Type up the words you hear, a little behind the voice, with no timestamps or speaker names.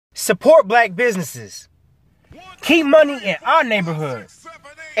Support black businesses. Keep money in our neighborhood.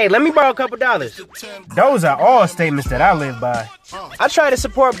 Hey, let me borrow a couple dollars. Those are all statements that I live by. I try to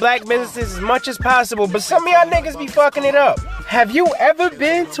support black businesses as much as possible, but some of y'all niggas be fucking it up. Have you ever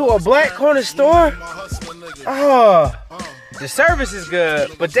been to a black corner store? Oh, the service is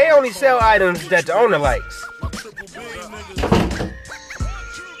good, but they only sell items that the owner likes.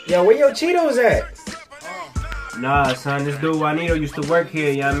 Yo, where your Cheetos at? Nah, son, this dude Juanito used to work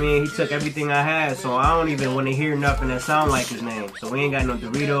here, you know what I mean? He took everything I had, so I don't even want to hear nothing that sound like his name. So we ain't got no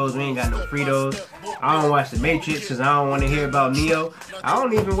Doritos, we ain't got no Fritos. I don't watch The Matrix because I don't want to hear about Neo. I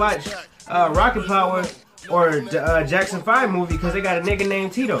don't even watch Rocket Power or the Jackson 5 movie because they got a nigga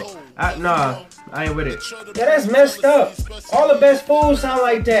named Tito. Nah, I ain't with it. Yeah, that's messed up. All the best foods sound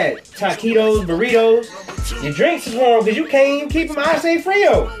like that. Taquitos, burritos. Your drinks is wrong because you can't even keep them I say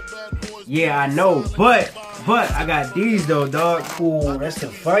Frio. Yeah, I know, but I got these though, dog. Ooh, that's the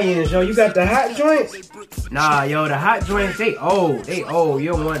funniest, yo. You got the hot joints? Nah, yo, the hot joints, they old.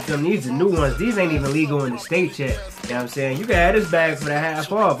 You don't want them. These are new ones. These ain't even legal in the States yet. You know what I'm saying? You can have this bag for the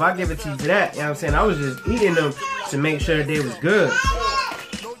half off. I'll give it to you for that. You know what I'm saying? I was just eating them to make sure that they was good.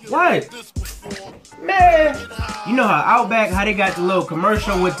 What? Man, you know how Outback, how they got the little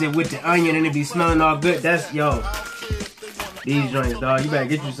commercial with the onion and it be smelling all good? That's, yo. These joints, dog. You better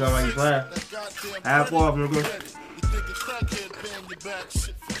get you some while you playing. Half off, nigga.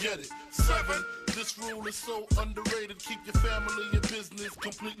 This rule is so underrated. Keep your family and business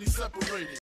completely separated.